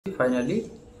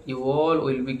Finally, you all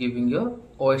will be giving your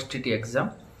OSTET exam.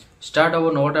 Start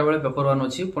our 9टा बेले paper 1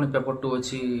 अच्छी पुणी paper 2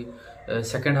 अच्छी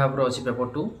second half rho अच्छी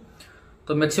paper 2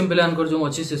 तो मैक्सिमम पिलांकर जो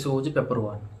अच्छी से सब होची पेपर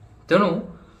 1 तेणु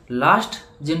लास्ट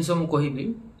जिनस मु कहिबी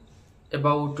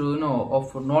about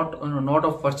of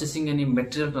not of purchasing any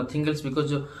material, nothing else,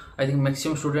 because I think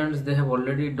maximum students, they have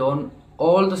already done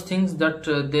all those things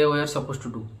that they were supposed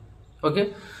to do.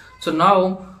 Okay, so now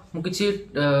मु किछि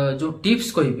जो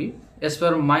tips कहिबी as per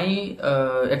my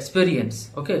experience.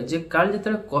 Okay, जे काल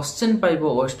जतरे question पाइबो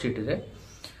OSTET रे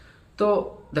तो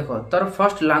देखो तार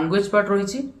first language part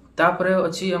रहिछि, तापरे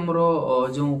अछि हमरो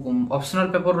जो ऑप्शनल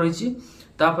पेपर रहिछि,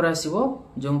 तापरे आसीबो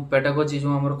जो पेडागोजी जो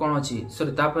हमर कोन अछि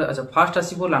सॉरी तापरे अच्छा first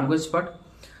आसीबो language part,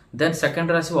 then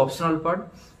second रे आसीबो ऑप्शनल पार्ट,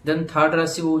 देन थर्ड रे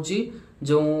आसीबो होछि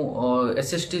जो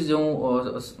एसएसटी जो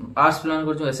आर्ट्स प्लान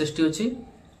कर जो एसएसटी अछि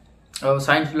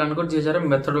साइंस प्लान कर जे जरा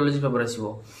methodology paper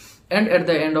आसीबो, and at the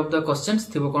end of the questions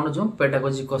थिबो कोन जो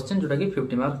पेडागोजी क्वेश्चन जोटा कि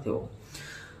 50 मार्क थिबो।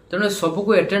 तेणु सब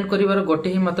को अटेंड करिवार गोटे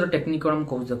ही मात्र टेक्निक हम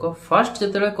कहू देखो, फर्स्ट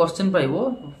जतले क्वेश्चन पाइबो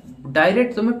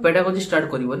डायरेक्ट तुम pedagogy start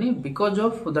करिवोनी because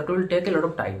of that will take a lot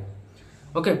of time.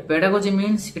 Okay, pedagogy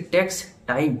means it takes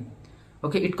time.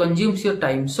 Okay, it consumes your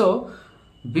time. So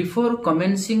before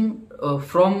commencing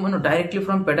from directly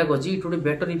from pedagogy, it would be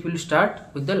better if you start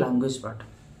with the language part.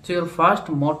 So your first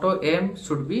motto aim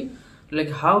should be like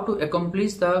how to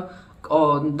accomplish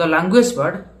the language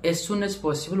part as soon as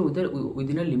possible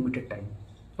within a limited time.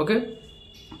 Okay,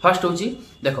 first होची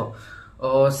देखो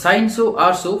science हो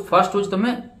arts हो, first होची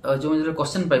तमे जो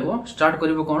question पाइबो start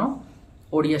करिवो कोन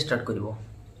Odia start करिवो.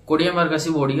 20 mark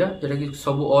आसीबो Odia जेटा कि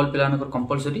सब all plan कर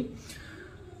कंपलसरी.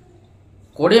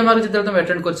 20 मार्क जते तुम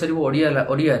अटेंड कर सरिवो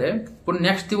ओडिया रे, पुन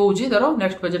नेक्स्ट थिबो होची तारो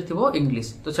नेक्स्ट पेज रे थिबो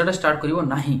इंग्लिश, तो सेटा स्टार्ट करिवो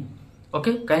नाही.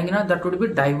 ओके, कहीं ना दैट वुड बी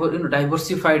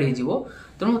डाइवर्सिफाइड हे जीवो.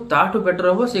 तेणु ताठु बेटर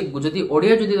हो से जदी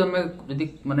ओडिया जदी तमे जदी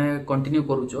माने कंटिन्यू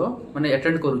करूचो माने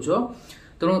अटेंड करूचो,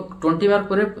 तेणु 20 मार्क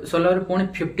परे सला रे पुणी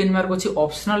 15 मार्क अछि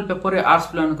ऑप्शनल पेपर रे आर्ट्स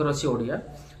प्लान कर अछि ओडिया,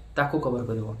 ताको cover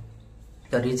करिवो.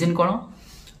 The reason cone,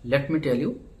 let me tell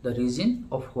you the reason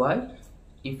of why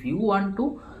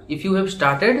if you have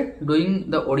started doing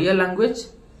the Odia language,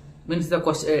 means the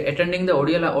attending the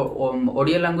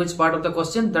Odia language part of the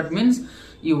question, that means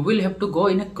you will have to go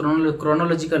in a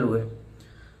chronological way.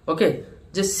 Okay,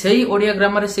 जे सही Odia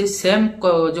grammar से same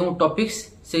जो topics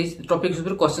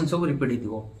ऊपर question सब repeat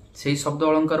हिथिबो, सही शब्द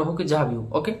अलंकार हो कि जहा भी हो.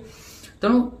 ओके,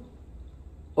 तेणु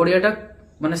ओडियाटा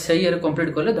माने सही रे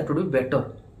कंप्लीट करले that would be better.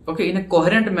 Okay, in A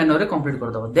coherent manner रे कंप्लीट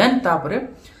कर दबो. देन तापरे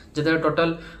जते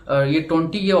टोटल ये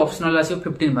 20 ये ऑप्शनल आसी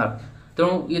 15 मार्क,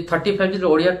 तेणु ये 35 जो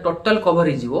ओडिया टोटल कवर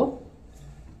ही जीवो,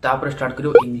 तापरे स्टार्ट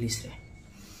करियो इंग्लिश रे.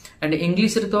 एंड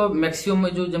इंग्लिश रे तो मैक्सिमम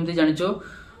जो जमती जानिचो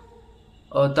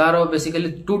तारो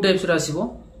बेसिकली टू टाइप्स रे आसीबो.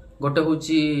 गोटे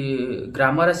होची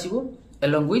grammar आसीबो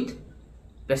along with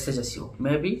passage आसीबो.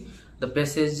 May be the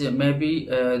passage may be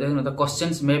the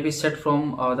questions may be set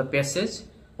from the passage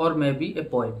और may be a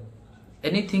poem,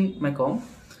 anything may come.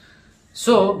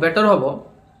 So better होबो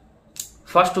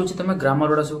first होची तमे grammar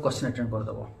वाला सब question attend कर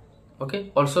दबो. Okay,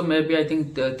 also may B I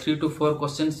think 3 to 4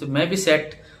 questions may be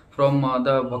set from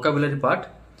the vocabulary part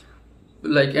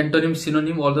like antonym,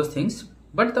 synonym, all those things,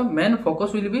 but the main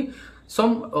focus will be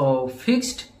some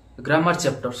fixed grammar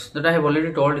chapters that I have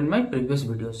already told in my previous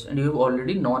videos and you have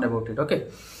already known about it. Okay,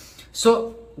 so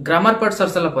grammar part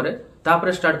सरसला परे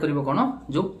तापरे start करिवो कोन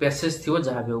जो passage थिवो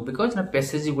जहा भी हो, because ना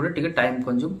passage गुडे टिके time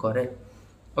consume करे.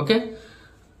 ओके,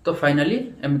 तो फाइनली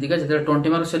एमतिका जते 20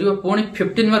 मार्क सरियो पुणी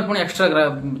 15 मार्क पुणी एक्स्ट्रा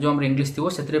जो हमर इंग्लिश थिवो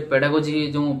सेतरे पेडागोजी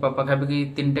जो पाखा कि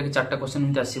 3 टा कि 4 टा क्वेश्चन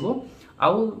एमति आसीबो,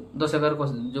 आउ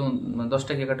 10-11 जो 10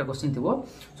 टा कि 11 टा question थिवो.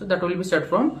 So that will be set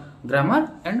from grammar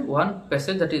and one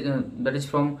passage that is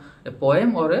from a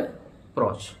poem और ए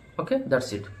pros. Okay,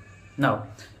 that's it. Now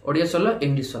Odia सल्ला,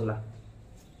 इंग्लिश सल्ला,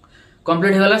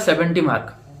 complete हेगला 70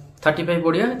 mark, 35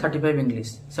 Odia 35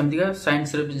 English, सेमतिका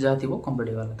science रे जा थिवो कंप्लीट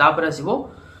हेगला. तापर आसीबो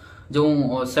जो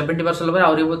 70 मार्क सल्ला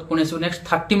आउरी पुणी आसीबो नेक्स्ट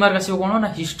 30 मार्क आसीबो कोन ना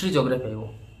हिस्ट्री ज्योग्राफी आइबो.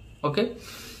 ओके,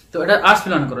 तो एटा आर्ट्स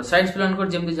प्लान करो, साइंस प्लान कर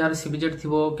जेमति जार सीबीजेट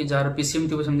थिबो कि जार पीसीएम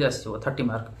थिबो सेमति आसीबो 30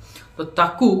 मार्क, तो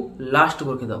ताकू लास्ट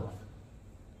करके दबो.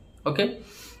 ओके,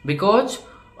 बिकॉज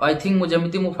आई थिंक मु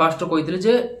जेमति मु फास्ट कहितले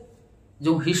जे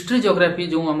जो हिस्ट्री ज्योग्राफी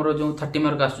जो हमरो जो 30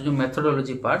 मार्क आसु जो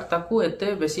मेथोडोलॉजी पार्ट, ताकू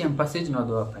एते बेसी एम्फासिस न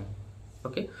दवा पाई.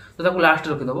 ओके, तो ताकू लास्ट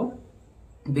रखि दबो,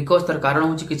 बिकॉज तार कारण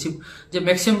होची किछि J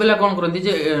maximum Bela cone करंती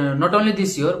J not only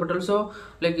this year but also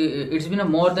like it's been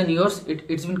more than years,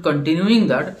 it's been continuing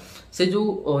that से जो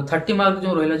 30 मार्क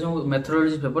जो रहला जो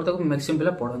मेथोडोलॉजी पेपर ताको मैक्सिमम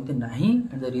बेला पढंती नाही.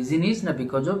 एंड द रीजन इज ना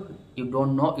because of you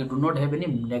do not have any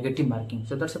negative marking.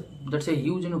 So that's a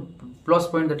huge plus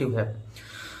point that you have.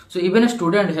 So even a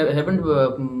student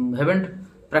haven't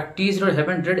practiced or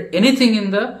haven't read anything in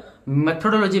the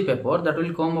methodology paper, that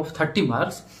will come of 30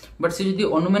 marks. But see jodi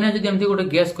anumane jodi amti gote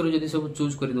guess kari jodi सब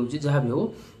choose kari dochi jaha bhi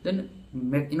ho, then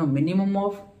minimum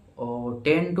of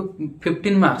 10 to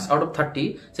 15 marks out of 30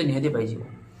 से निहाती पाई जिवो.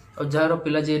 और jar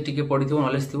पिला जे टिके पढि थिबो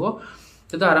knowledge थिबो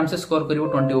तो आराम से स्कोर करिवो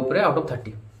 20 ऊपर out of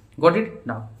 30. Got it.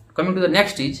 Now coming to the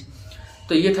next is,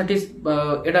 तो ये 30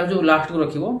 एटा जो लास्ट को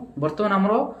रखिवो. वर्तमान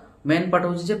हमरो मेन पार्ट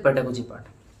होची जे pedagogy part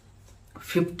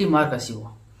 50 mark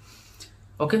आसीवो.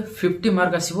 Okay 50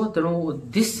 mark आसीवो. तेणु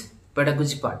this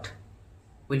pedagogy part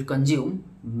will consume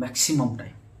maximum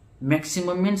time.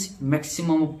 Maximum means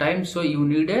maximum of time. So you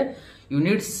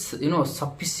need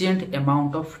sufficient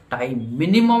amount of time,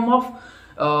 minimum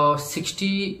of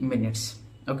 60 minutes.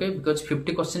 Okay, because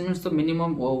 50 question means the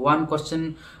minimum one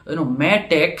question may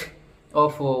take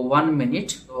of 1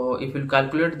 minute. If you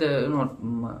calculate the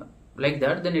like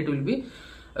that, then it will be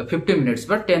 50 minutes,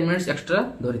 but 10 minutes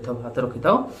extra dhori thao hath rakhi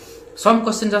thao. Some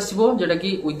questions asibo jeta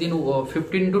ki within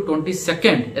 15 to 20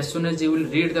 second, as soon as you will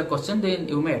read the question, then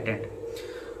you may attend.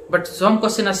 But some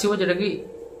question asibo jeta ki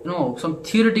some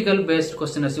theoretical based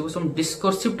question asibo, some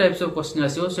discursive types of question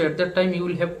asibo. So at that time you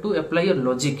will have to apply your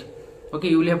logic. Okay,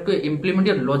 you will have to implement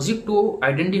your logic to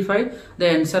identify the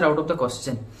answer out of the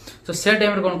question. So say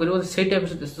time re kon karibo, say type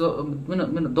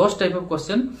those type of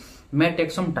question may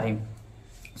take some time.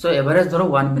 So average dharo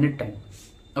 1 minute time.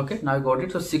 Okay, now you got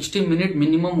it. So 60 minute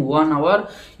minimum 1 hour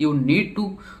you need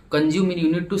to consume,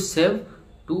 you need to save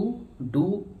to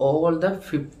do all the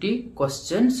 50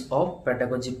 questions of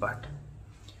pedagogy part.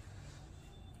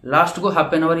 Last go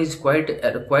half an hour is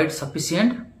quite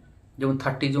sufficient. जो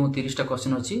 30 जो 30 टा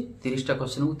question अछि, 30 टा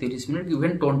question को 30 minute,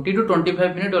 even 20 to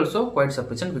 25 minute also quite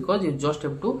sufficient, because you just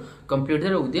have to complete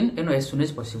that within as soon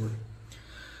as possible.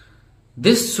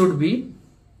 This should be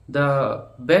the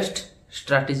best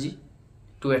strategy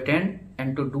to attend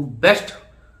and to do best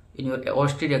in your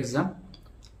OSSTET exam,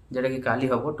 jeta ki kali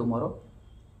hobo tomorrow.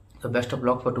 So best of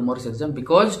luck for tomorrow's exam,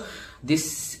 because this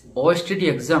OSSTET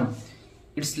exam,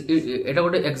 এটা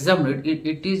গোটে exam,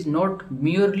 it is not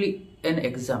merely an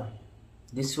exam.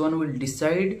 This one will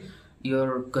decide your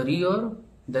career,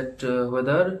 that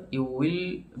whether you will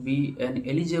be an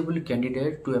eligible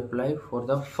candidate to apply for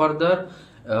the further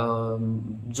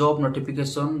job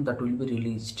notification that will be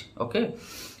released. Okay,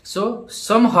 so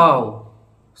somehow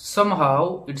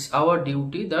it's our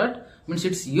duty, that means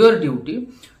it's your duty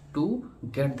to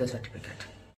get the certificate.